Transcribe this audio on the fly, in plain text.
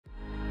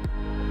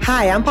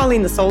Hi, I'm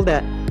Paulina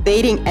Solda,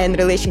 dating and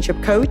relationship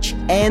coach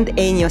and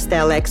a new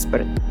style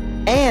expert.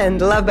 And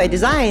Love by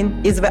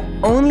Design is the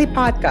only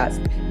podcast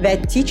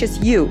that teaches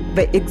you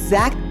the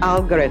exact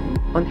algorithm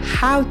on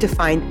how to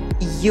find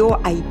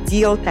your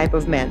ideal type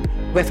of man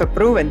with a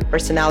proven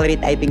personality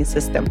typing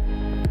system.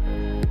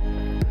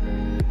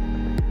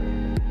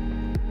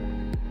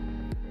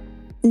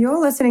 You're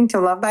listening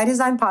to Love by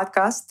Design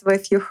podcast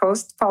with your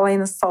host,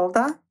 Paulina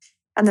Solda.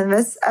 And in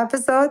this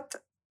episode,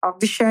 I'll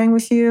be sharing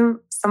with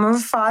you some of the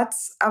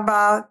thoughts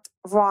about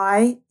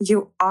why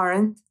you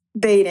aren't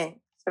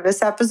dating. So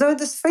this episode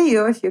is for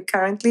you if you're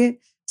currently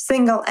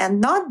single and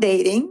not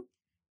dating,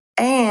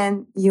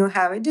 and you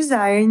have a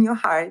desire in your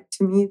heart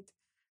to meet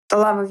the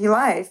love of your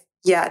life,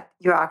 yet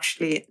you're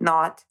actually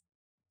not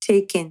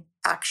taking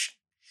action.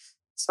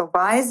 So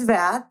why is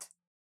that?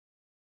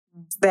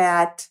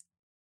 That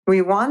we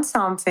want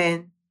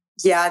something,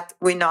 yet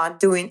we're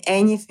not doing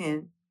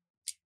anything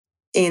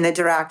in the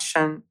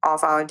direction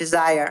of our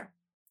desire.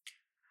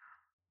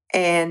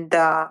 And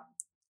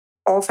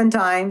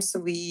oftentimes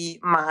we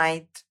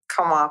might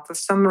come up with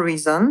some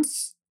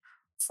reasons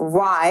for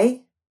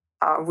why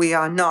we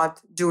are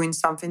not doing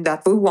something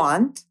that we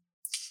want.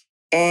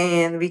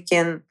 And we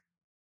can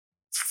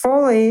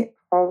fully,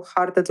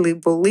 wholeheartedly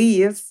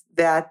believe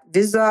that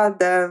these are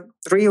the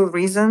real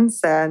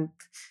reasons and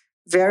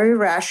very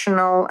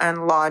rational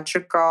and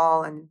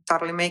logical and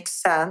totally makes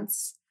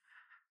sense.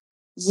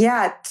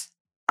 Yet,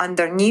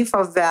 underneath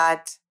of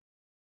that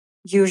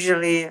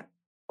usually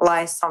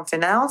lies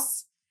something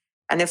else.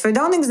 And if we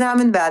don't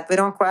examine that, we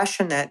don't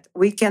question it,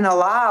 we can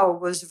allow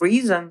those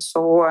reasons,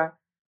 or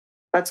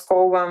let's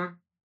call them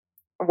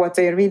what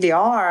they really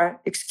are,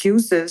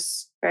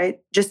 excuses, right?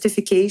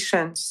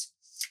 Justifications,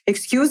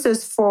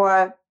 excuses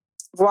for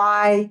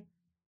why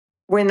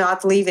we're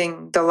not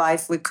living the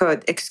life we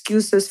could,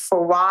 excuses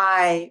for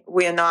why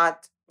we're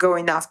not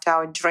going after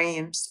our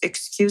dreams,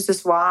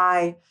 excuses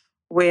why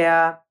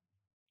we're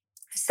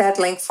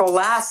settling for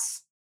less,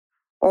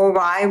 or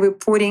why we're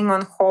putting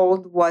on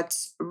hold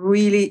what's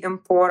really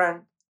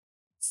important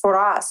for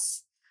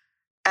us.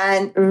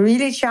 And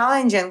really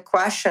challenging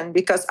question,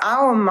 because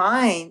our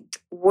mind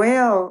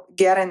will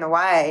get in the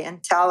way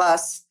and tell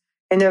us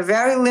in a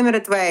very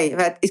limited way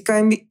that it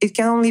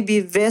can only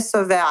be this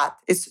or that.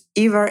 It's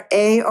either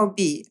A or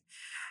B.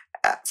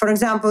 For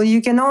example,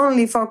 you can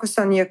only focus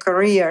on your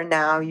career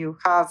now. You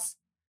have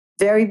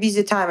very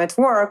busy time at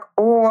work,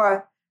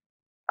 or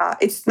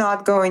it's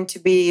not going to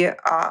be,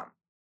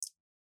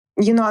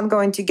 you're not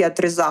going to get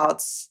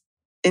results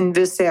in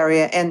this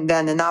area and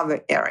then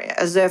another area,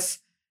 as if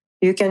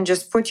you can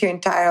just put your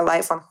entire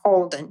life on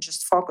hold and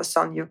just focus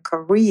on your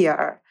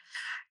career.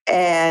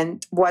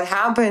 And what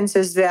happens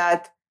is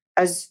that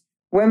as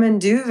women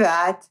do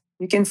that,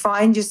 you can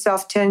find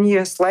yourself 10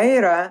 years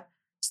later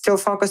still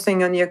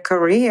focusing on your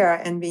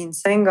career and being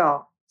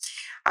single.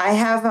 I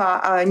have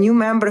a new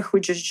member who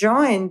just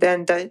joined,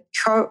 and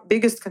her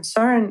biggest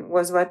concern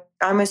was that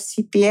I'm a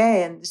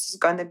CPA, and this is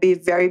going to be a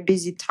very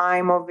busy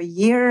time of the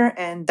year,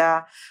 and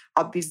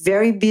I'll be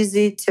very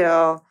busy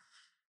till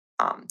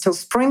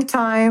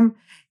springtime.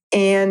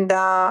 And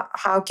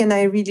how can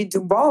I really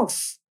do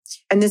both?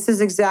 And this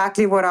is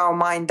exactly what our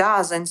mind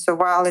does. And so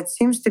while it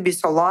seems to be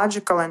so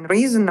logical and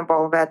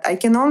reasonable that I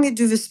can only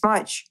do this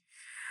much,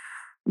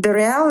 the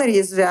reality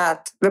is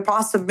that the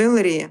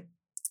possibility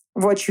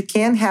what you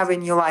can have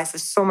in your life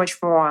is so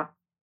much more.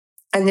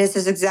 And this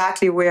is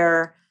exactly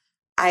where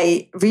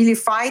I really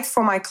fight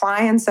for my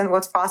clients and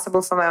what's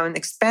possible for my own,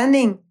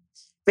 expanding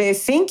their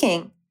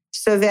thinking,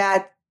 so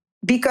that,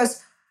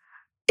 because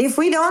if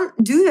we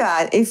don't do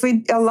that, if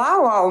we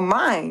allow our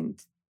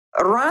mind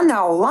run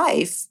our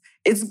life,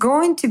 it's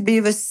going to be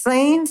the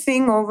same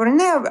thing over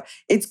and over.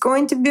 It's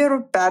going to be a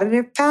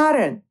repetitive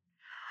pattern.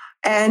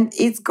 And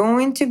it's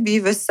going to be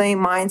the same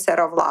mindset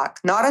of lack.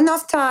 Not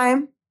enough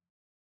time,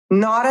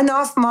 not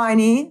enough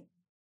money,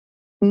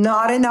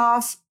 not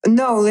enough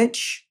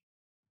knowledge,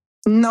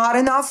 not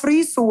enough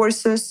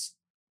resources,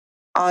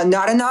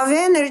 not enough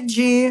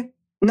energy,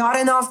 not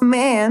enough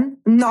man,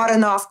 not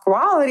enough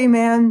quality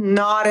man,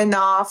 not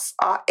enough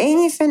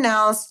anything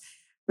else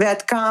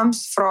that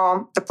comes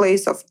from the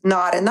place of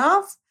not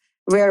enough,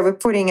 where we're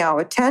putting our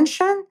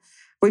attention,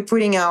 we're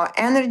putting our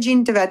energy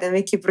into that, and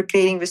we keep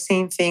recreating the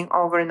same thing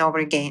over and over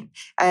again.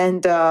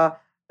 And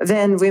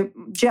then we're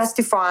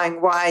justifying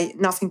why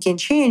nothing can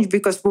change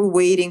because we're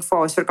waiting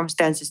for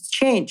circumstances to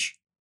change.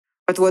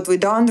 But what we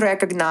don't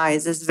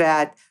recognize is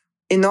that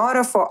in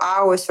order for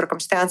our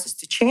circumstances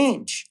to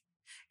change,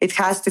 it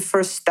has to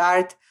first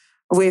start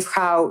with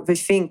how we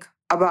think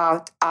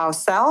about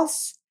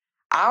ourselves,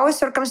 our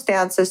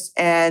circumstances,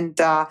 and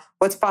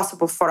what's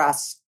possible for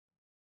us.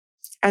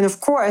 And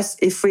of course,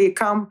 if we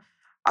come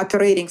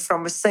operating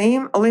from the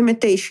same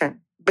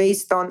limitation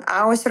based on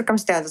our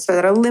circumstances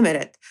that are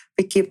limited,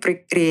 we keep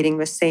recreating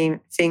the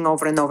same thing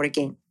over and over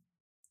again.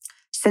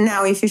 So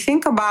now if you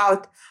think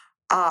about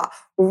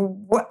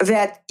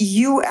that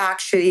you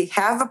actually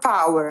have the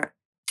power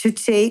to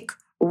take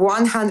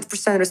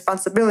 100%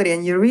 responsibility,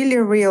 and you really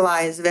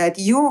realize that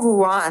you're the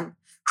one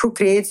who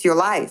creates your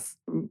life.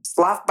 it's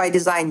love by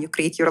design. You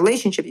create your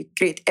relationship, you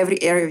create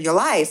every area of your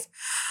life.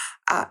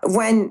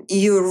 When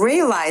you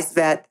realize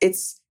that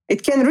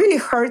it can really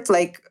hurt,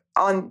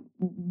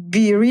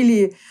 be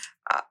really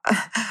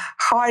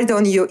hard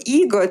on your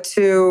ego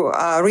to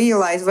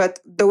realize that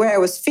the way I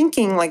was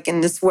thinking, like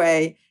in this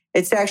way,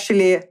 it's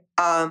actually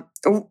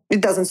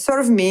it doesn't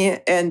serve me,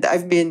 and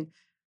I've been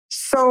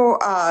so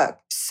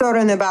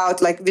certain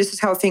about like this is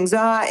how things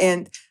are,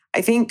 and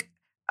I think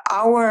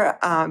our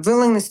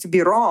willingness to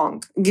be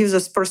wrong gives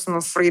us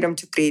personal freedom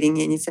to creating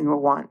anything we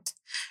want.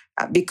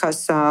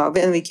 Because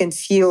then we can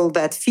feel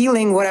that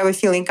feeling, whatever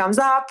feeling comes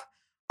up,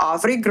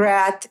 of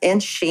regret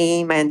and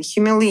shame and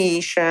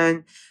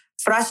humiliation,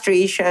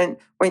 frustration,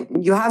 when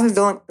you have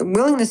a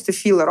willingness to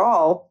feel it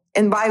all.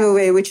 And by the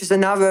way, which is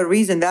another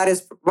reason, that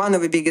is one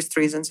of the biggest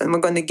reasons, and we're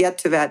going to get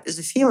to that, is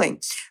a feeling.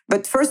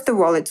 But first of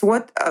all, it's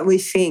what we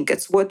think.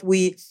 It's what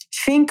we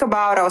think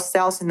about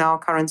ourselves in our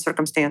current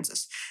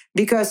circumstances.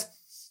 Because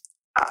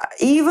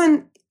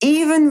even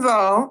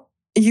though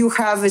you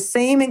have the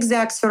same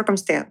exact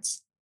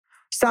circumstance,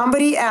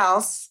 somebody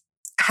else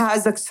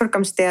has a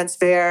circumstance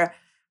where,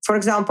 for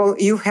example,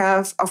 you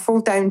have a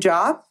full-time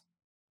job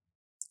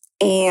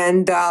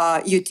and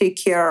you take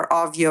care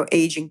of your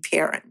aging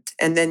parent.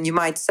 And then you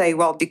might say,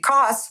 well,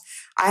 because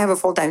I have a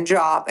full-time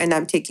job and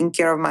I'm taking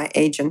care of my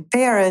aging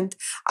parent,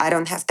 I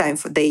don't have time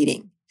for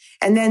dating.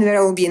 And then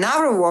there will be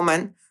another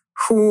woman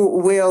who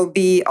will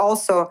be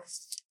also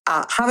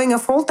having a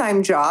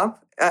full-time job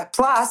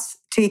plus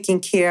taking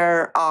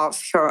care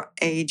of her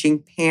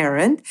aging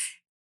parent,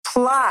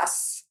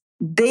 plus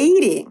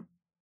dating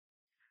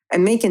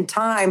and making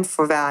time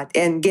for that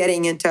and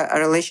getting into a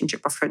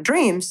relationship of her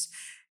dreams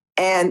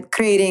and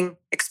creating,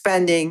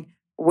 expanding,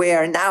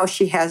 where now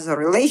she has a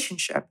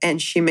relationship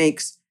and she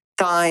makes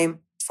time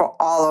for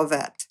all of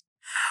it.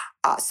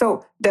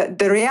 So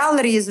the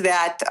reality is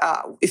that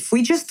if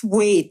we just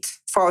wait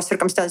for our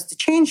circumstance to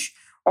change,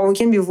 or we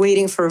can be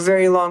waiting for a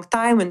very long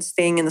time and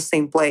staying in the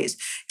same place.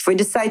 If we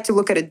decide to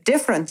look at it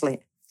differently,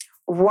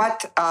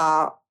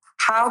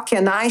 how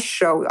can I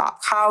show up?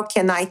 How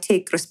can I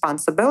take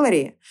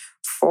responsibility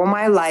for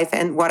my life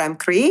and what I'm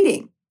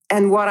creating?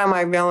 And what am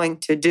I willing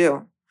to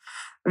do?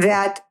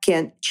 That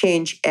can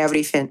change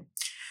everything.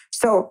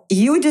 So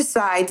you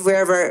decide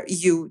whether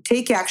you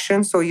take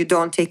actions or you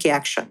don't take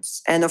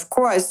actions. And of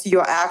course,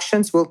 your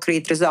actions will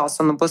create results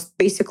on the most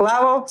basic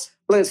level.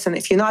 Listen,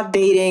 if you're not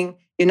dating,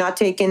 you're not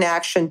taking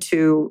action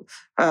to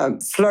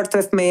flirt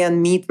with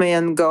men, meet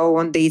men, go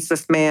on dates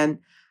with men,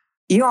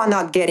 you are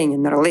not getting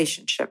in a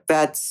relationship.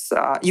 That's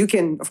you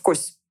can, of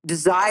course,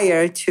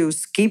 desire to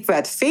skip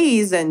that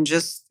phase and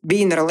just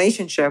be in a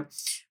relationship,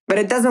 but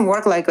it doesn't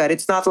work like that.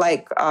 It's not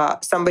like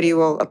somebody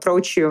will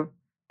approach you.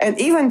 And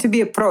even to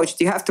be approached,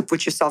 you have to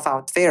put yourself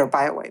out there,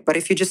 by the way. But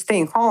if you're just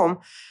staying home,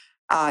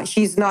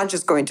 he's not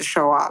just going to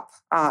show up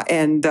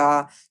and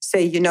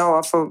say,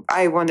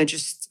 I want to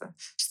just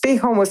stay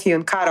home with you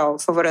and cuddle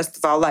for the rest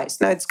of our lives.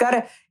 Now, it's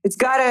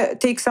gotta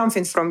take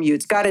something from you.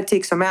 It's gotta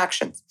take some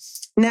actions.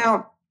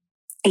 Now,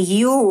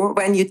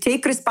 when you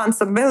take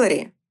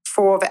responsibility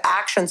for the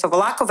actions or the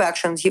lack of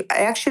actions, you're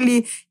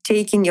actually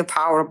taking your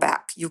power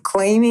back. You're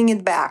claiming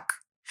it back.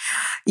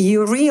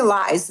 You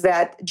realize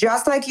that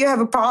just like you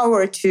have a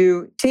power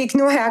to take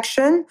no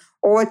action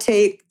or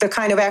take the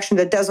kind of action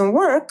that doesn't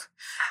work,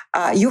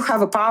 you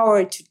have a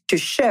power to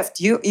shift.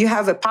 You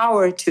have a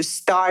power to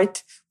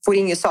start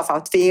putting yourself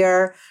out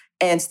there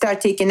and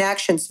start taking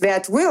actions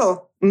that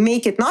will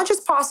make it not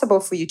just possible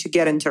for you to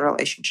get into a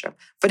relationship,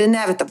 but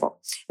inevitable.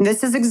 And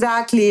this is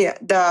exactly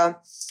the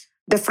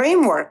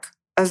framework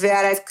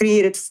that I've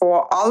created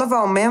for all of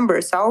our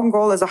members. Our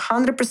goal is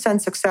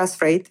 100%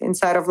 success rate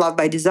inside of Love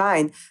by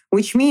Design,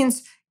 which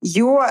means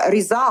your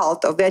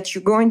result of that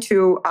you're going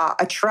to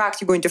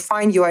attract, you're going to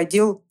find your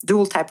ideal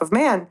dual type of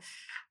man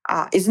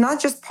is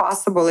not just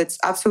possible, it's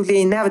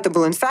absolutely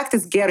inevitable. In fact,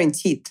 it's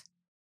guaranteed.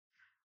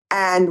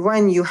 And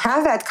when you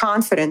have that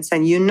confidence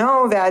and you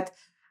know that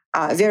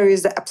there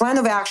is a plan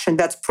of action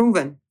that's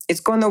proven, it's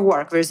going to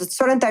work. There's a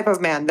certain type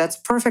of man that's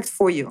perfect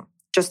for you,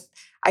 just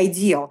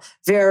ideal.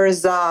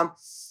 There's a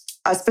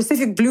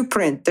specific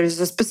blueprint. There's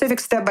a specific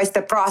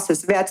step-by-step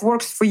process that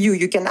works for you.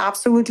 You can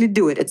absolutely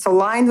do it. It's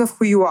aligned with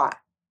who you are.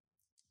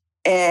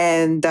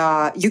 And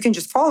you can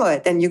just follow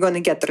it and you're going to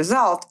get the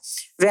result.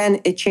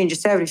 Then it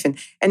changes everything.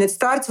 And it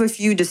starts with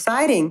you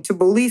deciding to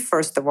believe,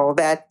 first of all,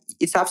 that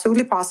it's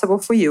absolutely possible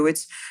for you.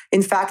 It's,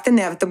 in fact,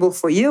 inevitable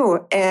for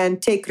you.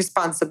 And take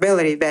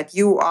responsibility that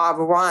you are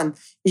the one.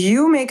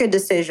 You make a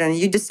decision.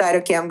 You decide,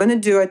 okay, I'm going to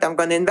do it. I'm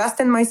going to invest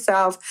in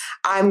myself.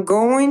 I'm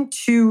going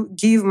to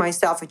give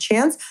myself a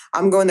chance.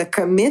 I'm going to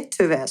commit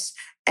to this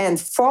and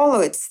follow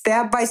it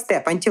step by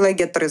step until I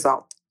get the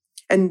result.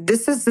 And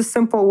this is the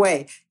simple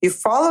way. You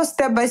follow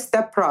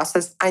step-by-step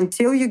process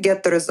until you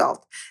get the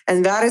result.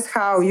 And that is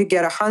how you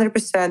get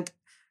 100%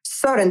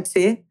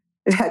 certainty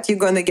that you're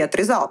going to get the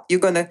result. You're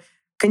going to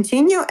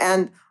continue.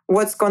 And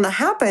what's going to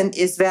happen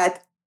is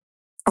that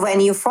when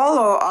you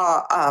follow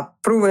a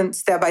proven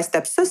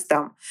step-by-step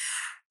system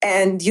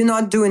and you're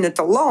not doing it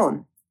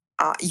alone,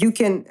 you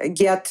can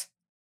get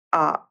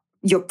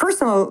your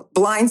personal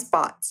blind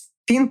spots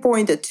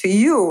pinpointed to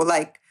you,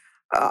 like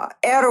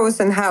arrows,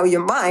 and how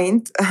your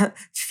mind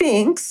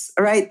thinks,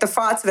 right? The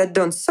thoughts that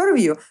don't serve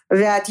you,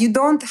 that you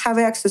don't have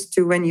access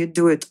to when you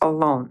do it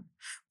alone.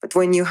 But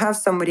when you have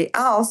somebody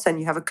else and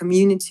you have a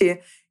community,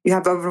 you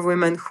have other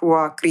women who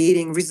are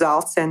creating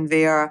results, and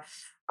they are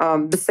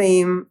the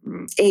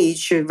same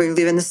age, they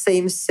live in the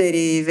same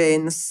city, they're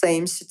in the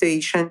same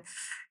situation.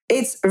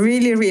 It's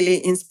really,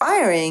 really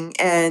inspiring,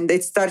 and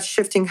it starts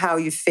shifting how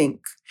you think.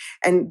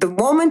 And the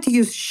moment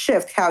you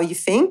shift how you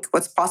think,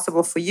 what's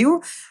possible for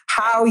you,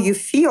 how you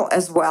feel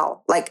as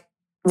well. Like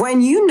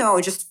when you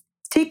know, just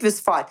take this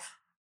thought,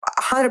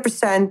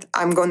 100%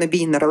 I'm going to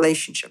be in a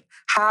relationship.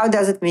 How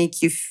does it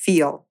make you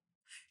feel?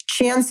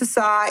 Chances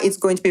are it's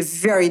going to be a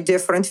very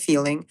different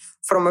feeling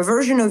from a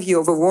version of you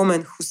of a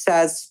woman who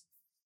says,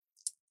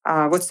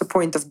 what's the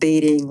point of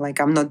dating? Like,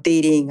 I'm not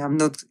dating.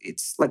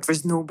 It's like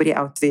there's nobody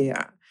out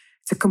there.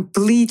 It's a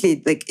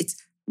completely, like, it's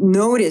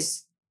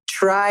notice,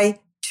 try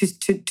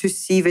to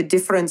see the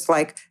difference,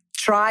 like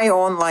try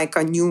on like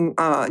a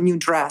new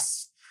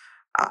dress.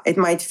 It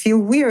might feel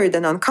weird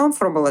and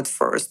uncomfortable at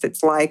first.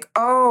 It's like,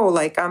 oh,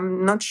 like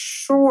I'm not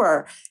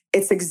sure.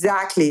 It's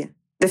exactly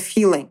the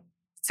feeling.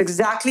 It's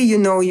exactly,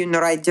 you're in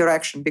the right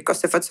direction.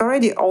 Because if it's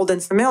already old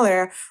and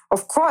familiar,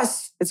 of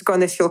course, it's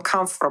going to feel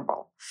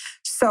comfortable.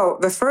 So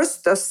the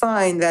first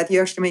sign that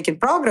you're actually making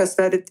progress,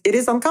 that it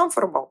is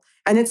uncomfortable.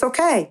 And it's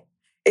okay.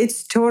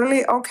 It's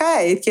totally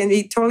okay. It can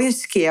be totally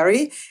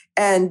scary,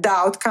 and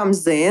doubt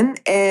comes in,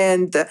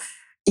 and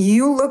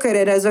you look at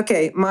it as,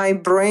 okay, my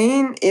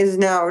brain is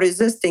now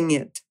resisting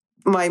it.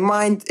 My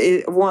mind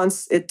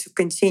wants it to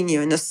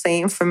continue in the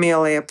same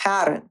familiar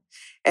pattern.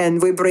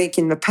 And we're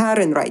breaking the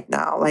pattern right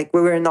now. Like, we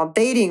were not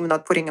dating, we're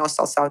not putting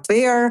ourselves out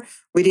there.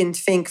 We didn't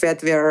think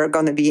that we're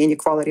going to be any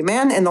quality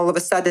men. And all of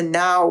a sudden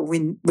now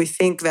we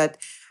think that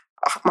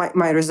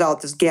my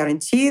result is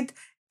guaranteed.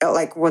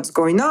 Like, what's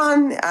going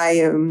on? I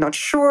am not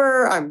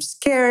sure. I'm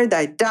scared.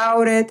 I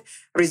doubt it.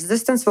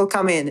 Resistance will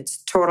come in. It's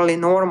totally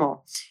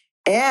normal.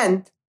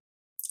 And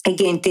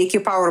again, take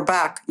your power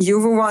back.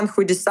 You're the one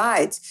who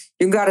decides.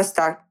 You got to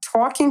start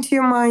talking to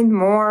your mind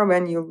more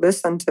when you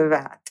listen to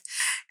that.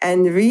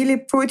 And really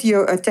put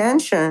your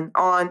attention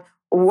on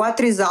what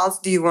results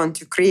do you want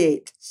to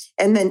create.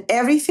 And then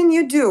everything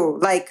you do,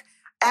 like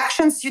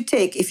actions you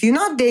take, if you're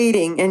not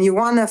dating and you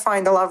want to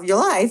find the love of your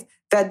life,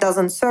 that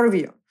doesn't serve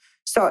you.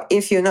 So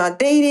if you're not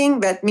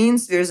dating, that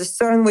means there's a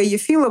certain way you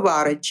feel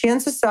about it.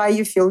 Chances are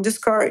you feel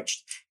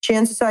discouraged.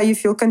 Chances are you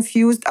feel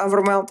confused,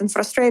 overwhelmed, and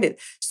frustrated.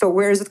 So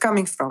where is it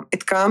coming from?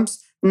 It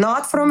comes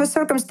not from the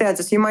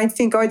circumstances. You might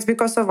think, oh, it's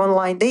because of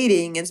online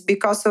dating. It's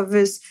because of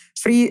this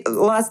 3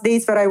 last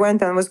dates that I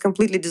went on was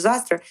completely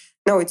disaster.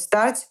 No, it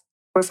starts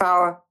with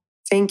our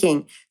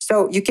thinking.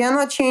 So you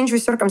cannot change the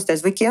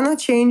circumstance. We cannot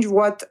change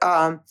what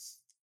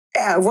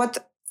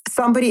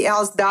somebody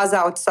else does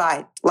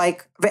outside,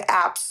 like the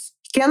apps.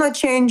 You cannot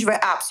change the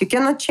apps. You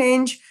cannot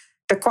change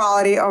the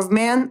quality of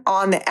men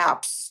on the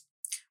apps.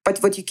 But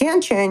what you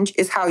can change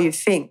is how you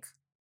think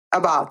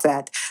about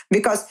that.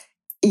 Because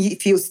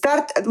if you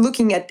start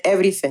looking at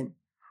everything,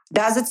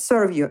 does it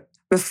serve you?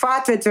 The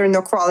fact that there are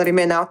no quality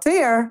men out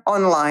there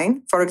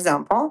online, for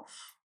example,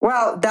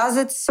 well, does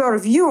it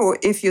serve you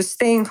if you're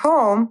staying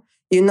home,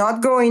 you're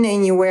not going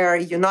anywhere,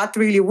 you're not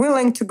really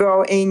willing to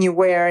go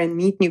anywhere and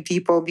meet new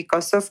people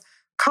because of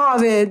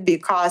COVID,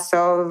 because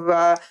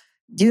of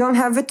you don't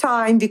have the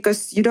time,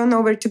 because you don't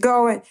know where to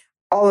go. And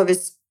all of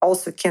this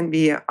also can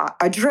be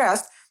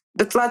addressed.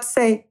 But let's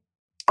say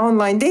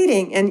online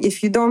dating, and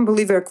if you don't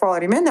believe there are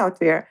quality men out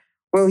there,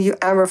 will you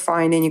ever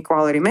find any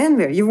quality men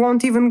there? You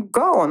won't even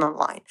go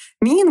online.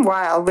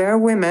 Meanwhile, there are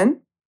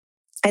women,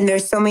 and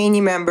there's so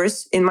many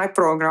members in my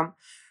program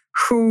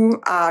who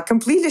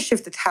completely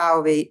shifted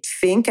how they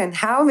think and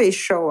how they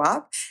show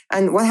up.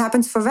 And what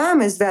happens for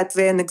them is that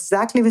they're in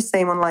exactly the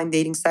same online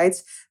dating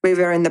sites we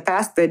were in the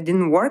past that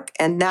didn't work.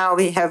 And now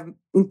they have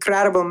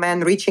incredible men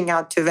reaching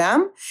out to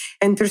them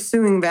and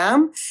pursuing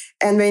them.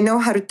 And they know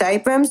how to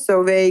type them.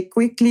 So they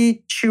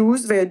quickly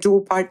choose their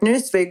dual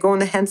partners. They go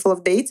on a handful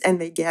of dates and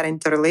they get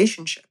into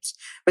relationships.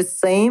 The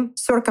same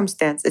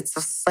circumstance. It's the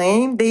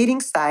same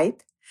dating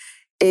site.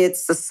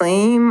 It's the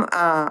same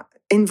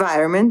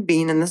environment,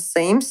 being in the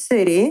same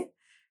city,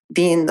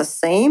 being the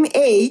same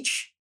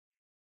age,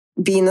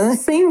 being in the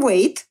same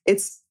weight.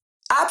 It's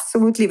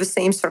absolutely the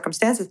same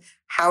circumstances.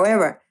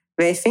 However,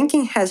 their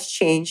thinking has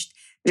changed.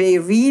 They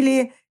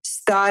really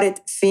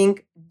started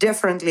think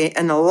differently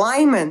in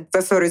alignment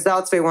with the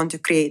results they want to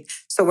create.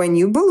 So when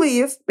you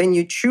believe, when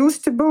you choose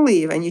to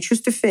believe and you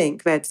choose to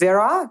think that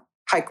there are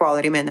high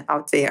quality men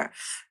out there,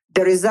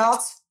 the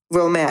results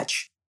will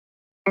match.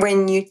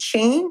 When you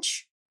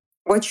change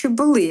what you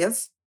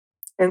believe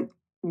and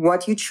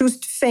what you choose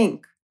to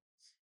think,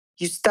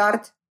 you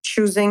start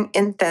choosing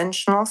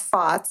intentional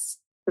thoughts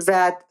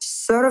that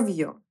serve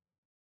you.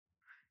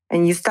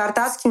 And you start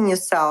asking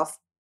yourself,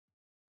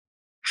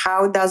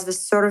 how does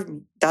this serve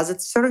me? Does it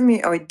serve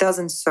me or it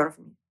doesn't serve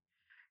me?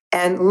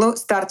 And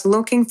start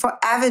looking for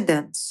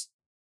evidence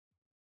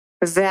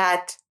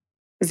that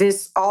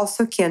this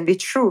also can be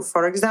true.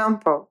 For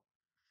example,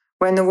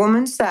 when a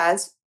woman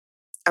says,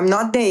 I'm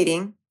not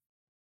dating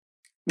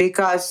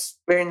because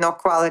there are no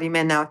quality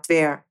men out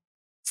there,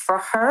 for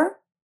her,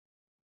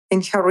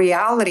 in her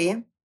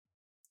reality,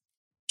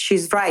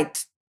 she's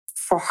right.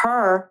 For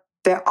her,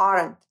 there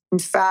aren't. In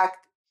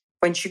fact,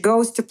 when she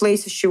goes to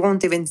places, she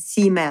won't even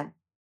see men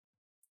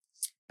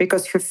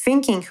because her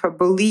thinking, her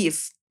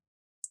belief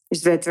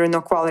is that there are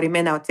no quality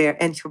men out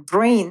there. And her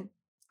brain,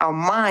 our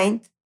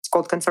mind, it's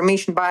called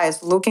confirmation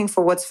bias, looking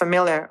for what's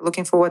familiar,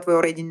 looking for what we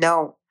already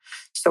know.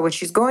 So what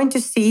she's going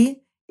to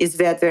see is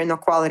that there are no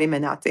quality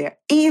men out there,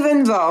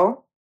 even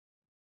though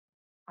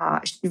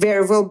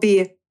there will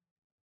be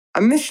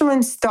a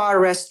Michelin star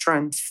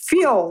restaurant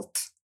filled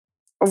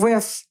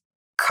with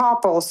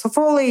couples of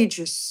all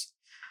ages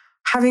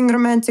having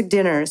romantic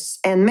dinners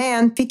and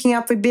man picking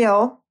up a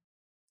bill,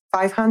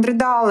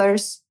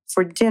 $500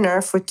 for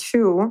dinner for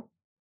two.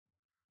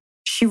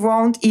 She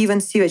won't even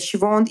see it. She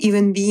won't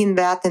even be in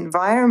that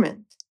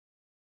environment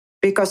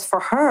because for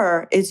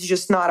her, it's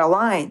just not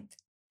aligned.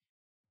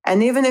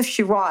 And even if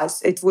she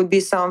was, it would be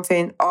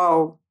something,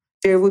 oh,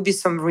 there would be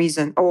some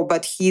reason. Oh,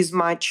 but he's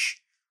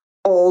much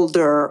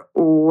older,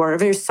 or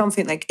there's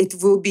something like it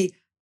will be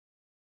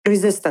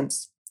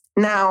resistance.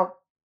 Now,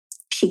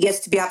 she gets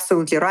to be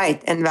absolutely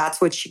right. And that's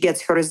what she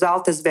gets. Her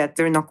result is that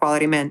there are no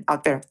quality men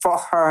out there for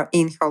her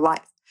in her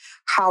life.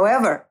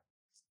 However,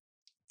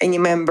 any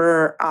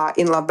member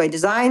in Love by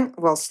Design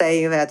will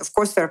say that, of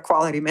course, there are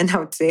quality men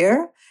out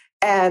there.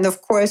 And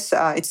of course,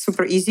 it's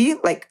super easy.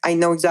 Like, I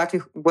know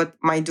exactly what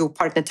my dual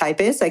partner type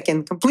is. I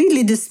can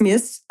completely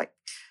dismiss, like,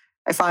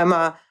 if I'm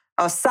a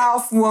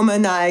South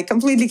woman, I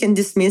completely can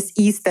dismiss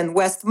East and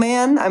West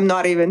men. I'm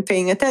not even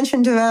paying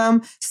attention to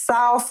them.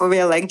 South,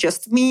 they're like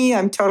just me.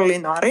 I'm totally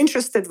not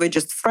interested. We're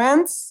just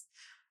friends.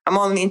 I'm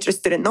only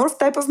interested in North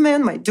type of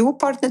men, my dual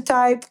partner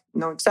type.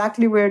 Know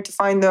exactly where to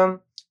find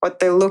them, what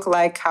they look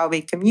like, how they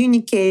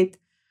communicate.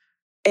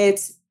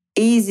 It's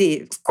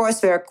easy. Of course,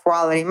 they're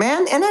quality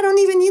men, and I don't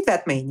even need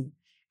that many.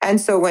 And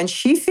so when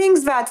she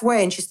thinks that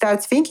way and she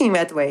starts thinking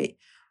that way,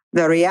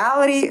 the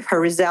reality,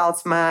 her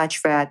results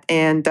match that.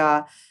 And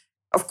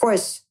of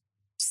course,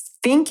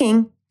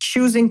 thinking,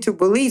 choosing to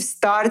believe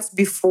starts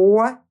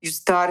before you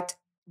start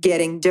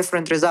getting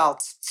different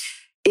results.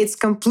 It's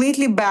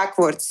completely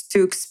backwards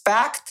to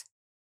expect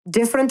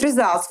different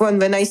results.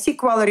 When I see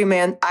quality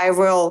men, I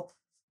will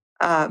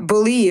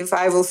believe,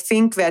 I will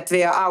think that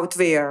they are out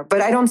there,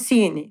 but I don't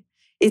see any.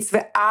 It's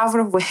the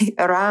other way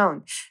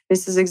around.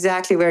 This is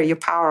exactly where your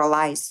power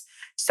lies.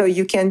 So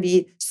you can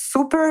be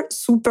super,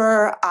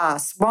 super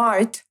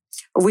smart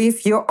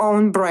with your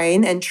own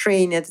brain and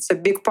train it. It's a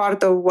big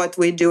part of what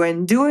we do,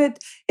 and do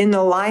it in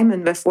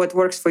alignment with what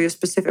works for your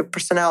specific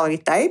personality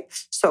type.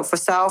 So for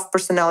South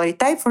personality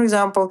type, for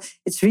example,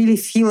 it's really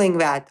feeling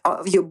that,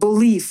 your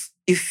belief,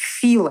 you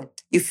feel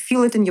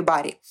it in your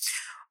body.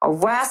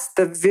 West,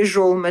 the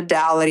visual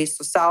modality,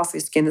 so South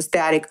is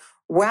kinesthetic.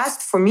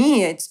 West, for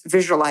me, it's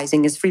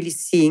visualizing, it's really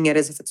seeing it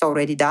as if it's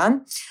already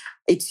done.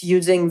 It's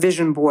using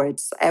vision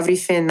boards.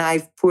 Everything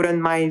I've put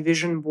on my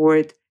vision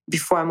board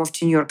before I moved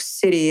to New York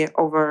City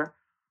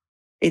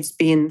it's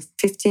been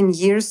 15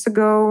 years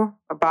ago,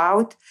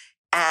 about.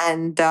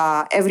 And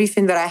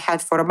everything that I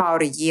had for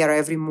about a year,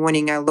 every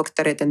morning I looked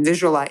at it and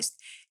visualized.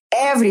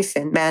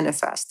 Everything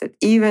manifested,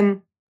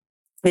 even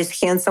this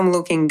handsome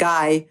looking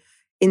guy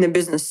in a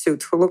business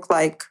suit who looked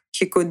like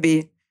he could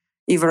be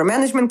either a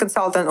management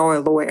consultant or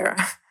a lawyer.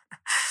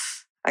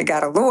 I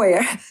got a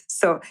lawyer.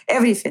 So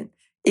everything,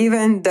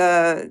 even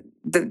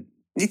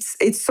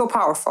it's so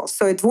powerful.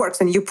 So it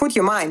works and you put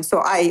your mind. So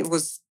I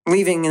was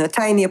living in a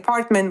tiny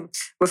apartment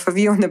with a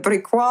view on a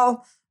brick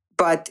wall.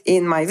 But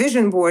in my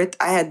vision board,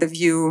 I had the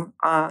view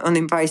on the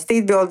Empire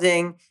State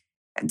Building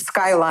and the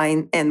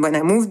skyline. And when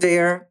I moved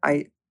there,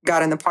 I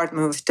got an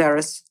apartment with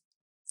terrace,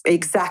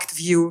 exact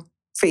view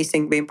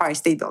facing the Empire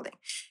State Building.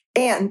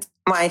 And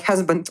my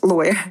husband,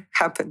 lawyer,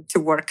 happened to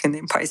work in the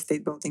Empire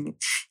State Building,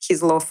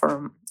 his law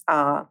firm,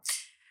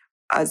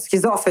 as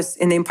his office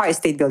in the Empire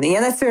State Building.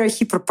 And that's where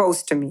he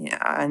proposed to me.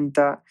 And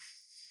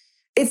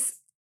it's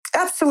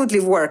absolutely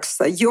works.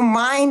 Your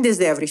mind is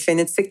everything.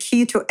 It's the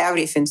key to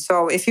everything.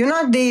 So if you're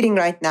not dating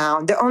right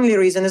now, the only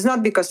reason is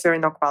not because there are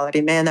no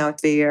quality men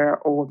out there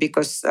or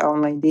because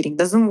online dating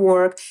doesn't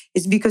work.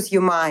 It's because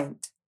your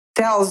mind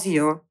tells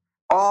you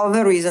all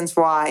the reasons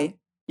why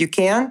you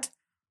can't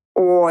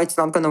or it's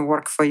not going to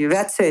work for you.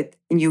 That's it.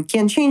 And you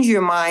can change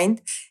your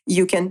mind.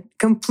 You can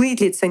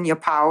completely, it's in your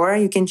power.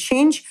 You can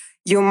change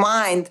your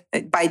mind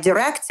by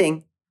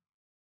directing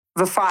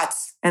the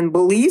thoughts and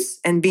beliefs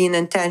and being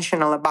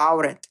intentional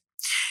about it.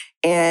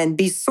 And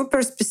be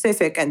super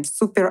specific and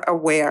super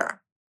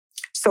aware.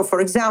 So, for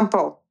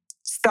example,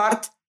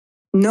 start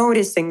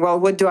noticing, well,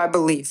 what do I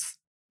believe?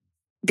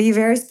 Be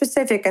very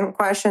specific in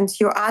questions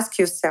you ask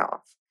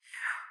yourself.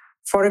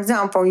 For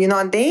example, you're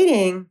not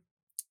dating.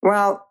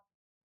 Well,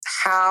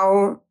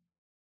 how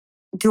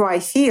do I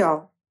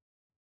feel?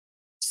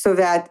 So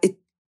that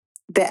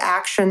the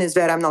action is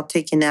that I'm not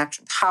taking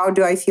action. How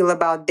do I feel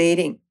about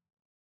dating?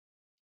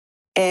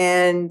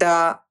 And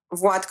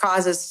what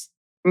causes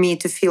me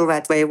to feel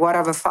that way? What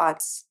are the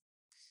thoughts?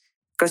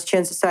 Because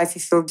chances are if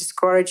you feel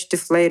discouraged,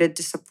 deflated,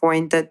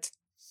 disappointed,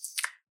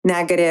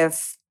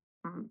 negative,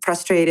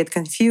 frustrated,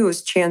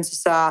 confused,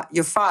 chances are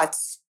your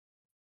thoughts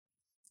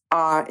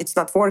are it's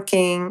not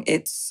working,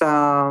 it's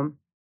a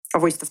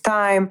waste of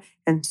time,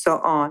 and so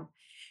on.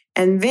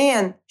 And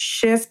then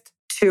shift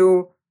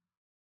to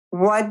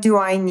what do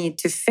I need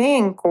to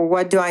think or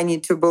what do I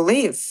need to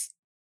believe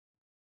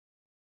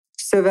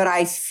so that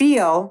I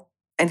feel,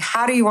 and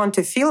how do you want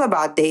to feel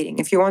about dating?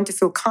 If you want to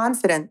feel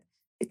confident,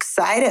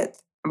 excited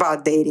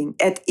about dating,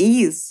 at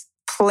ease,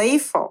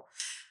 playful,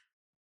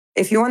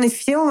 if you want to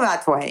feel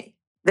that way,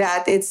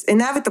 that it's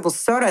inevitable,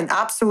 certain,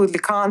 absolutely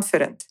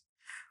confident,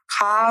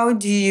 how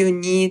do you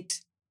need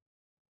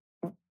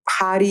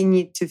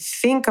to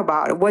think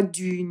about it? What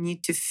do you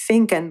need to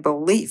think and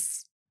believe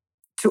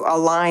to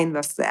align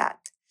with that?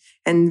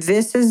 And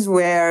this is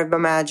where the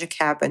magic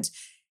happens.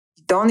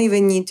 You don't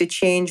even need to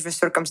change the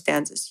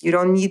circumstances. You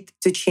don't need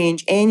to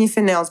change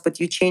anything else,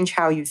 but you change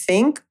how you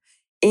think.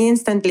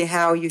 Instantly,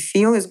 how you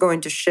feel is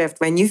going to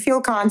shift. When you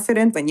feel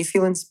confident, when you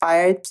feel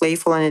inspired,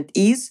 playful, and at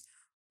ease,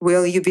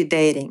 will you be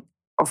dating?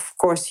 Of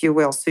course you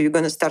will. So you're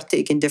going to start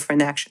taking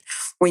different action.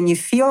 When you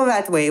feel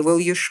that way, will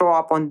you show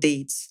up on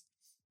dates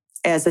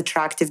as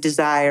attractive,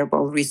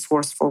 desirable,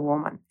 resourceful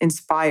woman,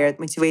 inspired,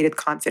 motivated,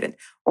 confident?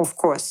 Of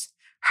course.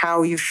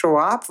 How you show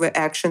up, the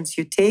actions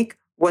you take,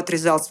 what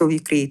results will you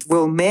create?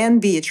 Will men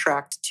be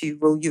attracted to you?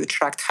 Will you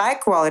attract high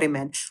quality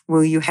men?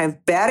 Will you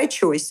have better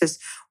choices?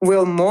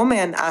 Will more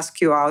men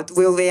ask you out?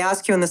 Will they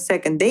ask you on a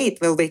second date?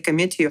 Will they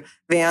commit to you?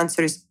 The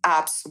answer is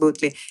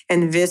absolutely.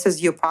 And this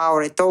is your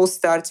power. It all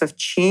starts with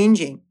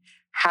changing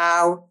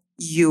how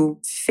you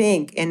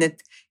think. And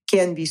it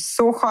can be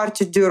so hard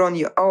to do it on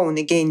your own.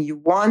 Again, you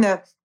want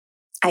to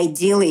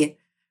ideally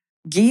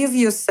give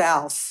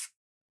yourself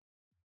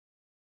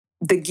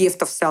the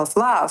gift of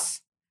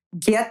self-love,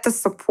 get the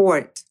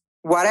support,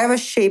 whatever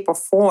shape or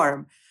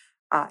form.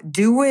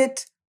 Do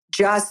it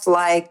just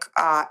like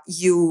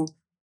you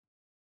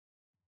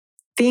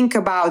think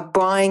about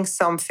buying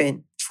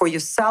something for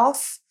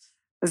yourself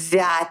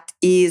that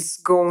is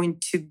going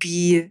to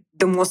be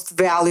the most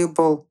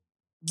valuable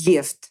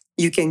gift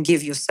you can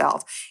give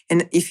yourself.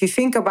 And if you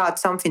think about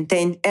something,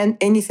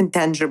 anything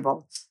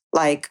tangible,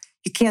 like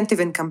you can't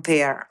even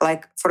compare.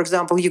 Like, for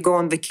example, you go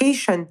on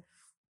vacation,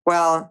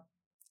 well,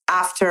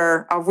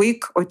 after a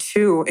week or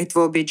two, it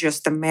will be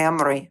just a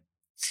memory.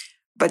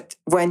 But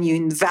when you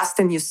invest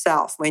in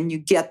yourself, when you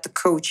get the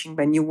coaching,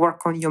 when you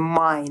work on your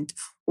mind,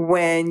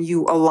 when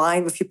you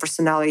align with your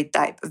personality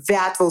type,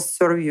 that will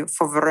serve you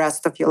for the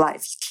rest of your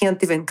life. You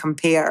can't even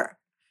compare.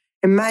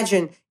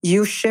 Imagine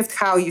you shift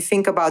how you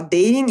think about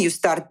dating. You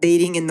start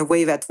dating in the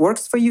way that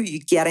works for you. You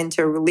get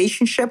into a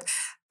relationship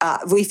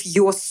with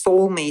your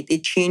soulmate.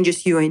 It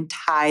changes your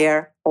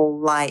entire whole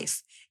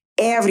life.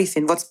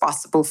 Everything, what's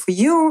possible for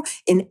you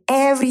in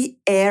every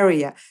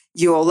area,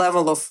 your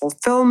level of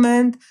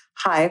fulfillment,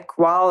 high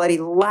quality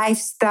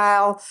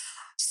lifestyle,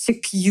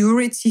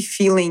 security,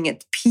 feeling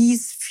at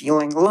peace,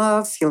 feeling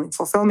love, feeling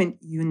fulfillment,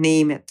 you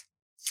name it.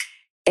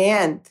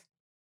 And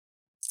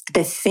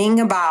the thing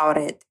about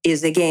it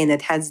is, again,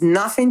 it has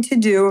nothing to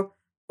do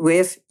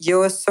with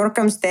your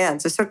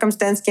circumstance. The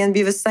circumstance can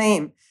be the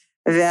same,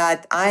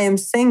 that I am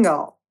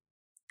single.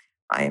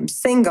 I am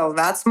single.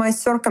 That's my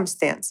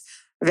circumstance.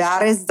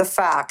 That is the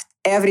fact.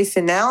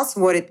 Everything else,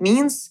 what it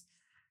means,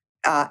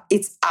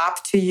 it's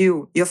up to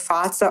you. Your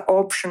thoughts are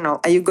optional.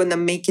 Are you going to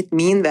make it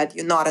mean that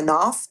you're not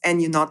enough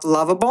and you're not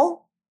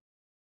lovable?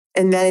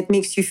 And then it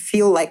makes you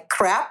feel like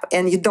crap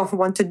and you don't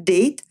want to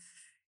date?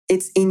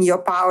 It's in your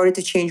power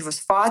to change those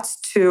thoughts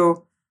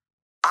to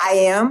I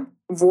am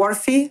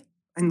worthy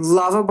and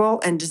lovable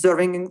and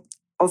deserving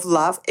of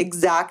love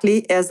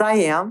exactly as I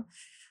am,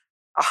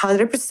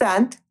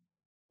 100%,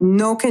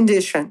 no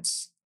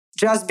conditions.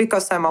 Just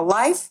because I'm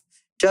alive,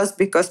 just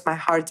because my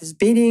heart is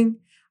beating,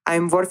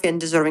 I'm worthy and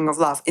deserving of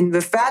love. And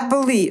with that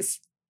belief,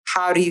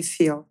 how do you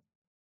feel?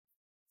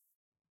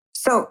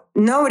 So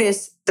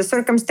notice the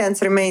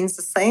circumstance remains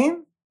the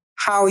same.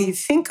 How you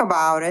think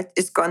about it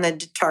is going to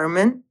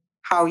determine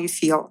how you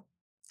feel.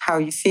 How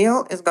you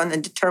feel is going to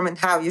determine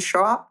how you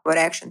show up, what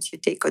actions you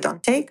take or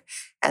don't take,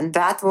 and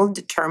that will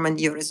determine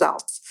your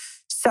results.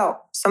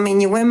 So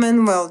many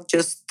women will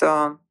just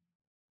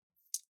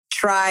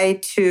try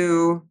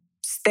to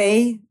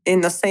stay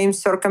in the same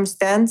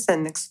circumstance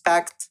and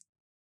expect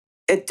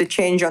it to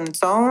change on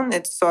its own.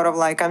 It's sort of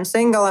like, I'm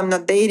single, I'm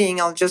not dating,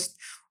 I'll just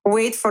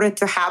wait for it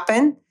to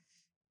happen.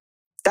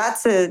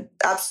 That's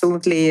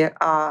absolutely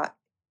a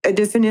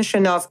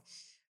definition of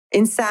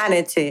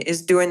insanity,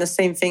 is doing the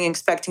same thing,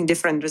 expecting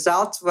different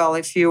results. Well,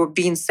 if you're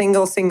being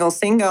single,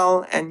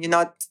 and you're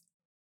not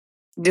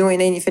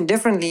doing anything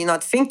differently, you're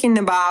not thinking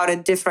about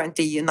it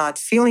differently, you're not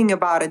feeling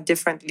about it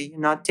differently, you're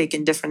not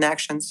taking different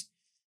actions,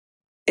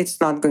 it's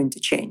not going to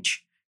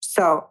change.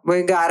 So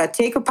we gotta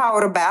take a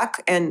power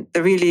back and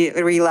really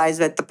realize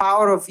that the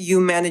power of you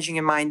managing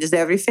your mind is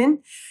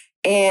everything,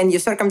 and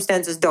your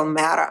circumstances don't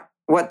matter.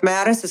 What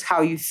matters is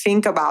how you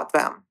think about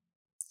them.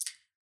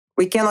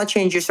 We cannot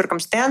change your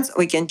circumstance.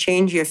 We can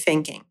change your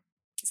thinking.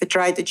 If you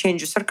try to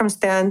change your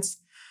circumstance,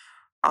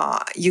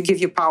 you give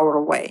your power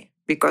away,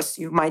 because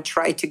you might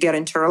try to get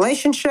into a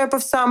relationship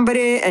with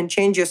somebody and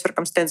change your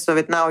circumstance of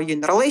it. Now you're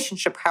in a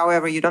relationship.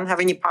 However, you don't have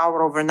any power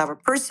over another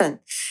person.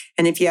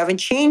 And if you haven't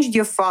changed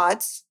your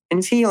thoughts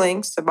and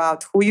feelings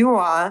about who you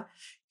are,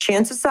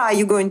 chances are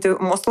you're going to,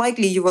 most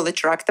likely you will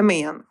attract a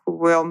man who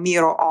will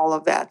mirror all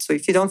of that. So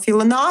if you don't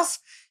feel enough,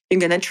 you're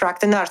going to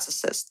attract a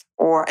narcissist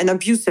or an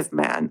abusive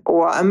man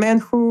or a man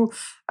who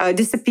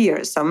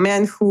disappears, a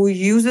man who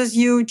uses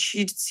you,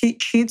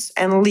 cheats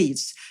and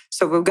leaves.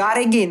 So we've got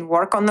to, again,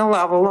 work on the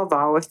level of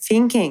our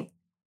thinking.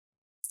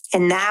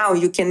 And now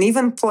you can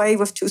even play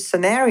with two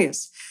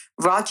scenarios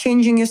without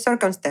changing your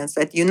circumstance,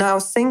 that you're now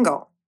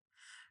single.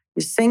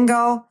 You're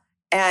single,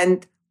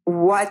 and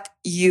what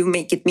you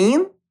make it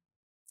mean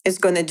is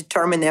going to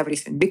determine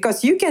everything.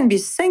 Because you can be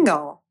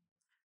single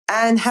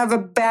and have a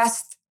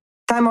best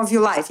time of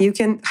your life. You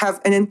can have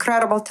an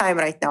incredible time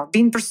right now,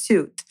 being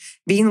pursued,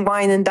 being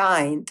wine and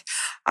dined,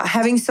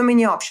 having so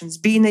many options,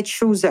 being a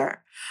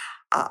chooser,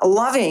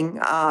 loving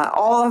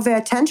all of the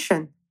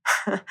attention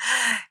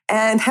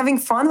and having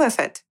fun with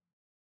it.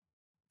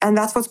 And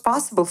that's what's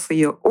possible for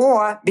you.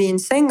 Or being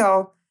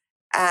single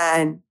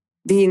and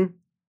being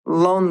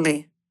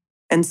lonely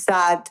and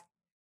sad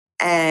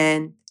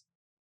and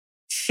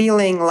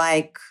feeling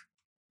like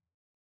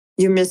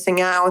you're missing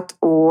out,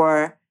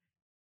 or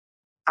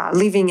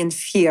living in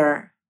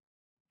fear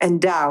and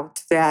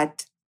doubt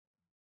that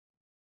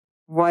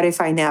what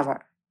if I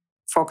never,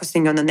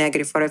 focusing on the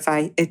negative, what if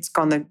it's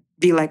gonna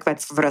be like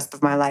that for the rest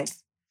of my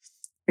life.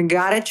 We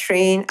gotta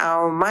train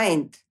our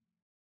mind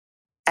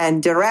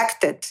and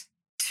direct it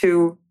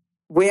to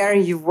where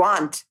you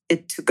want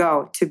it to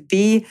go, to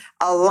be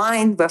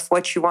aligned with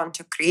what you want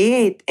to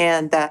create,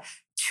 and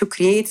to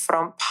create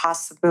from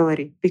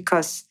possibility,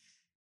 because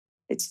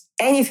it's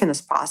anything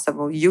is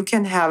possible. You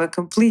can have a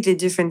completely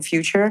different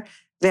future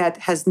that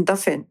has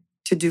nothing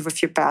to do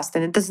with your past.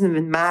 And it doesn't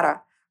even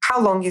matter how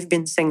long you've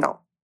been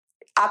single.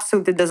 It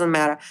absolutely doesn't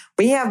matter.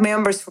 We have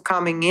members who are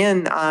coming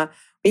in.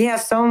 We have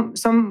some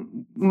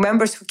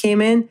members who came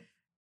in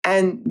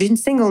and been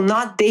single,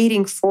 not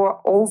dating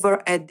for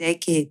over a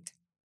decade,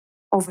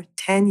 over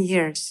 10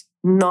 years,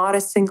 not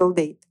a single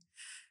date.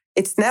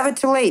 It's never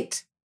too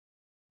late.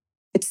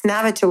 It's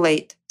never too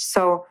late.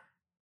 So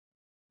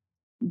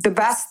the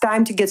best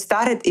time to get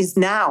started is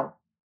now.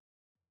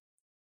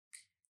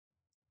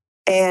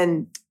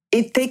 And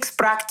it takes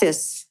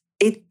practice.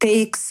 It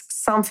takes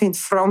something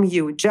from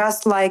you,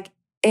 just like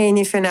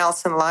anything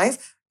else in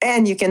life,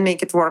 and you can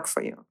make it work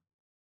for you.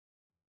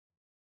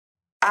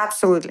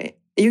 Absolutely.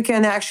 You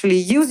can actually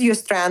use your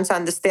strengths,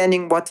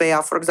 understanding what they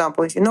are. For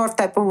example, if you're North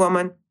type of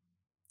woman,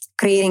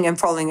 creating and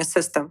following a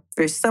system.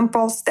 Very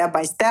simple, step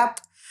by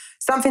step,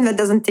 something that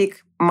doesn't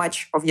take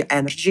much of your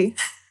energy.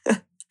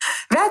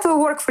 That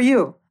will work for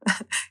you.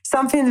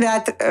 Something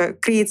that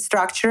creates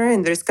structure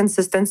and there's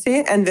consistency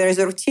and there is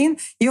a routine,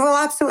 it'll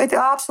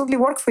absolutely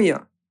work for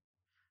you.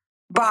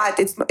 But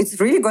it's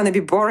really going to be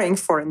boring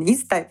for an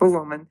East type of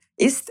woman.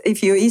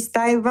 If you're East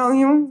type, well,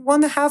 you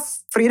want to have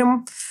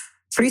freedom,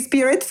 free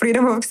spirit,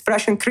 freedom of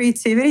expression,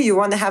 creativity. You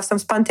want to have some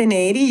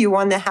spontaneity. You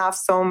want to have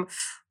some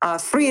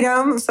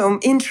freedom, some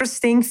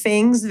interesting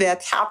things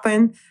that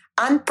happen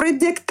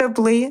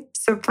unpredictably,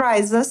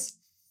 surprises.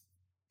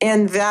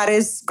 And that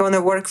is going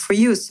to work for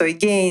you. So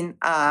again,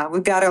 we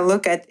got to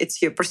look at it's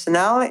your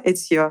personality,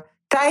 it's your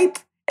type,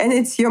 and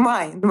it's your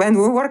mind. When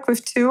we work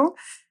with two,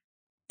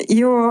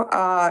 you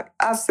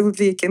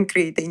absolutely can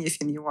create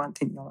anything you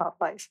want in your love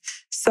life.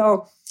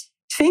 So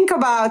think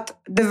about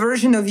the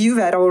version of you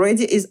that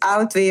already is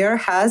out there,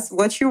 has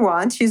what you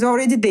want. She's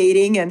already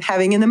dating and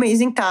having an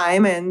amazing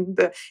time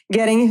and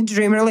getting a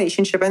dream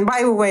relationship. And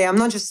by the way, I'm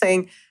not just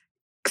saying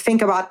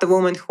think about the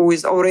woman who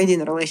is already in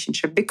a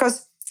relationship,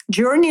 because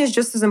journey is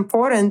just as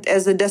important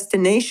as a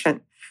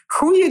destination.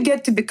 Who you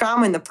get to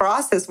become in the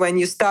process when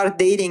you start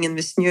dating in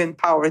this new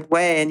empowered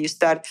way, and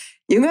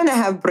you're going to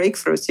have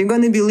breakthroughs. You're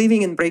going to be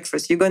living in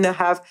breakthroughs. You're going to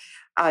have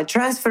a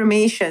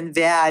transformation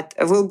that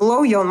will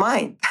blow your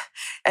mind.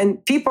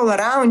 And people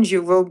around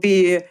you will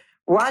be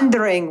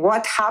wondering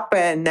what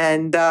happened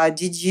and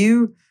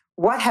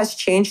what has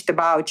changed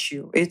about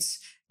you. It's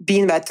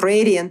being that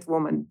radiant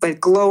woman,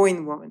 but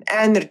glowing woman,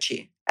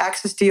 energy,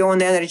 access to your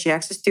own energy,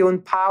 access to your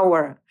own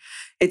power.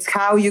 It's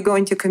how you're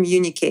going to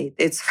communicate.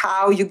 It's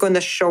how you're going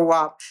to show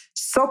up.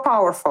 So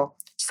powerful.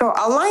 So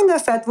align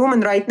with that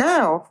woman right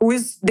now who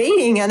is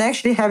dating and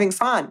actually having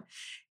fun.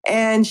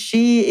 And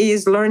she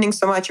is learning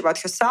so much about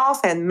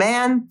herself and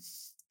man,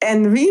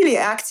 and really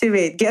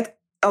activate, get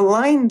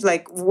aligned,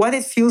 like what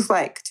it feels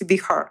like to be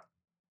her.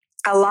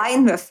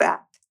 Align with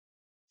that.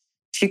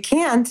 If you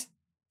can't,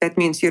 that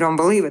means you don't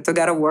believe it. You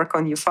got to work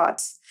on your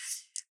thoughts.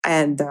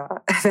 And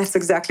that's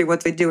exactly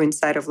what we do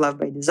inside of Love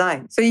by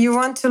Design. So you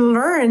want to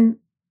learn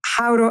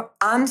how to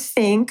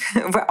unthink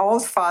the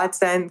old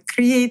thoughts and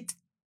create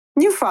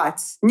new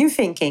thoughts, new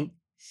thinking.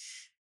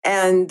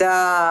 And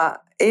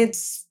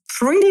it's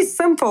pretty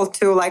simple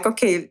to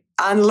okay,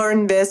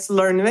 unlearn this,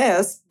 learn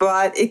this,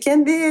 but it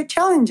can be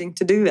challenging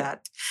to do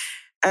that.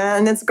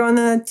 And it's going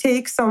to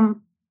take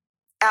some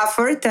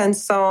effort and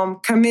some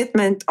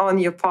commitment on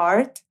your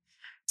part,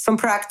 some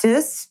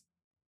practice.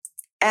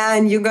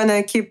 And you're going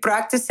to keep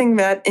practicing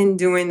that and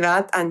doing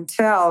that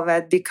until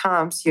that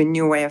becomes your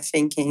new way of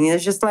thinking.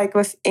 It's just like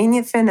with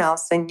anything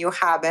else, a new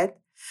habit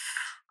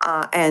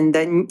and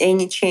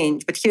any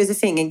change. But here's the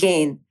thing,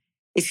 again,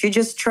 if you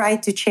just try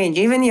to change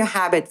even your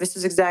habit, this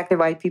is exactly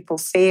why people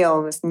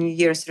fail with New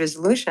Year's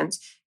resolutions,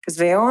 because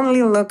they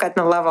only look at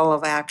the level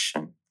of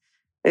action.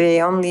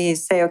 They only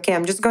say, okay,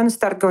 I'm just going to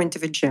start going to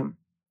the gym.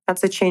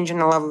 That's a change in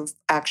the level of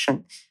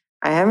action.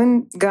 I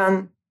haven't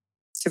gone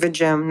to the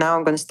gym. Now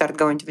I'm going to start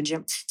going to the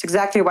gym. It's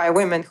exactly why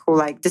women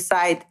who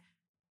decide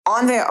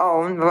on their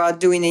own without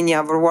doing any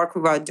other work,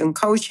 without doing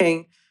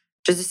coaching,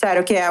 just decide,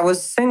 okay, I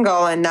was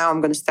single and now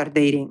I'm going to start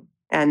dating.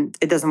 And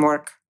it doesn't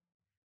work.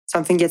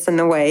 Something gets in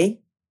the way.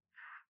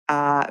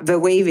 The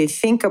way they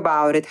think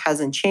about it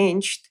hasn't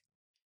changed.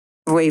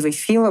 The way they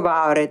feel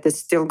about it is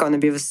still going to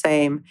be the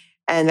same.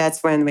 And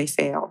that's when they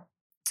fail.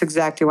 It's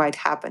exactly why it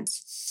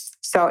happens.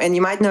 So, and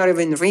you might not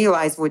even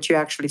realize what you're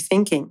actually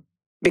thinking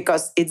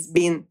because it's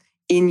been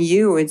in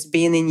you, it's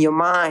been in your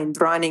mind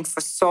running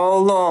for so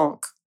long.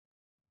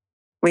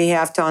 We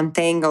have to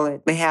untangle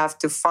it. We have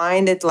to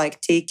find it,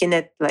 taking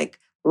it like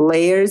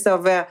layers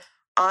of an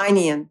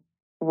onion,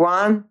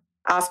 one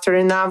after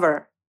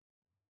another,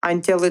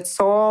 until it's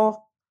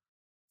all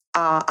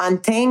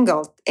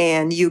untangled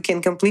and you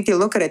can completely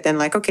look at it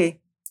and okay,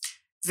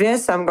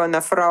 this I'm going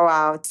to throw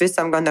out, this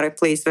I'm going to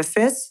replace with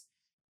this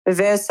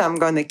I'm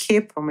going to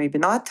keep, or maybe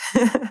not.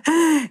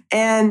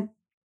 And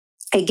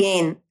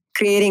again,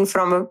 creating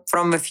from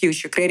a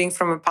future, creating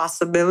from a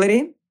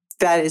possibility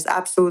that is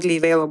absolutely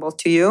available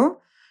to you.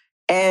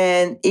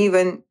 And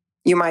even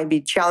you might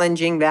be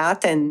challenging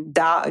that and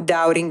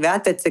doubting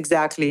that. That's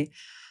exactly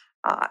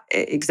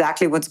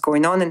what's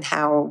going on and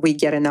how we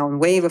get in our own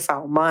way with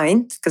our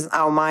mind, because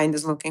our mind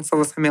is looking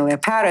for familiar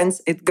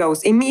patterns. It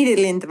goes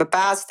immediately into the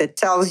past. It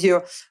tells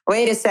you,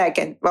 wait a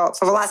second, well,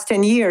 for the last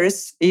 10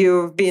 years,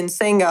 you've been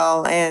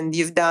single and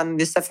you've done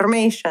these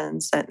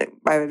affirmations. And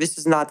this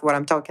is not what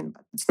I'm talking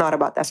about. It's not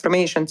about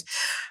affirmations.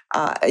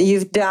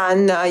 You've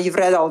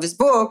read all these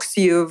books,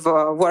 you've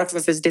worked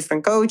with these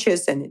different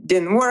coaches and it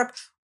didn't work.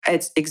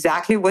 It's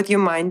exactly what your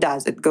mind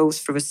does. It goes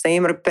through the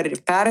same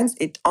repetitive patterns.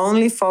 It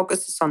only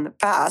focuses on the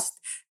past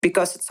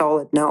because it's all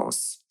it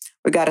knows.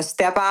 We got to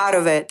step out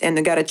of it and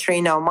we got to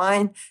train our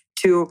mind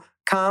to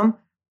come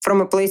from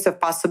a place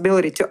of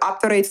possibility, to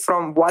operate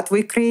from what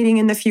we're creating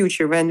in the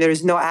future when there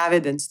is no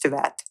evidence to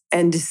that,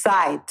 and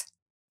decide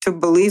to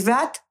believe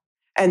that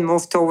and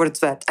move towards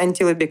that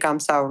until it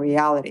becomes our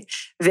reality.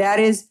 That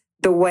is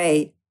the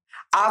way.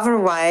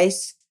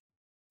 Otherwise,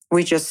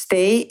 we just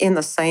stay in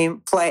the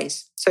same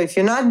place. So if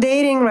you're not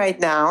dating right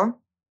now,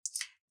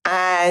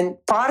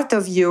 and part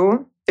of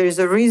you, there's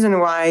a reason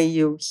why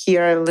you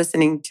here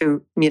listening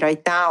to me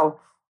right now,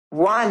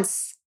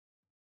 wants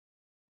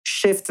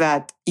shift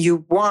that.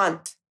 You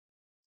want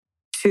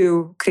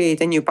to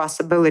create a new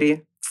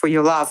possibility for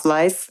your love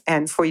life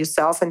and for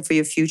yourself and for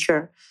your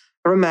future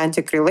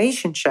romantic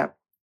relationship.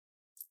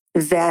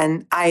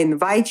 Then I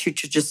invite you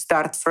to just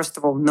start, first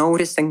of all,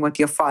 noticing what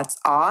your thoughts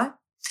are.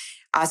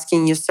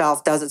 Asking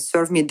yourself, does it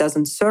serve me?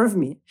 Doesn't serve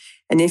me?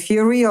 And if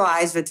you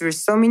realize that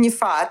there's so many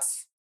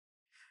thoughts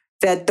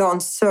that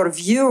don't serve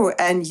you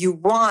and you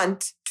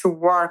want to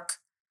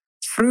work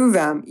through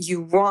them, you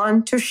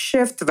want to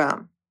shift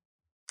them,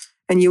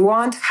 and you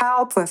want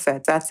help with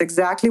it, that's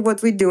exactly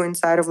what we do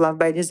inside of Love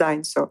by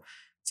Design. So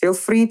feel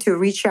free to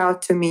reach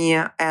out to me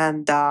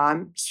and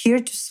I'm here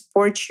to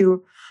support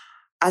you.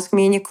 Ask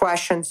me any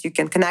questions. You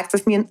can connect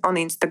with me on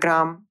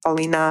Instagram,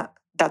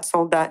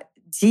 Paulina.solda.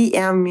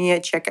 DM me,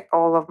 check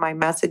all of my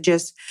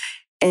messages,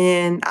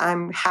 and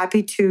I'm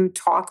happy to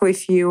talk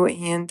with you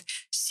and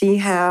see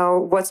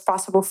what's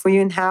possible for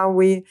you and how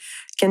we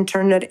can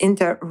turn it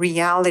into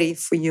reality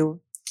for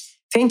you.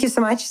 Thank you so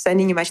much.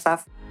 Sending you much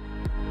love.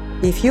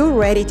 If you're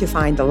ready to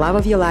find the love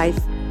of your life,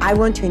 I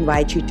want to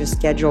invite you to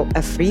schedule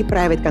a free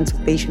private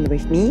consultation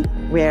with me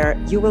where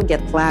you will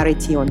get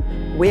clarity on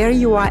where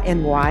you are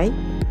and why,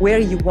 where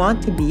you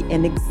want to be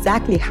and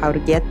exactly how to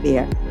get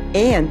there,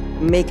 and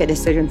make a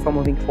decision for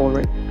moving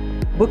forward.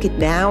 Book it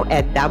now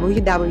at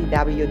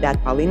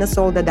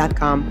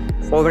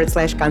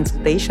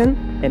www.paulinasolda.com/consultation,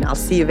 and I'll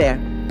see you there.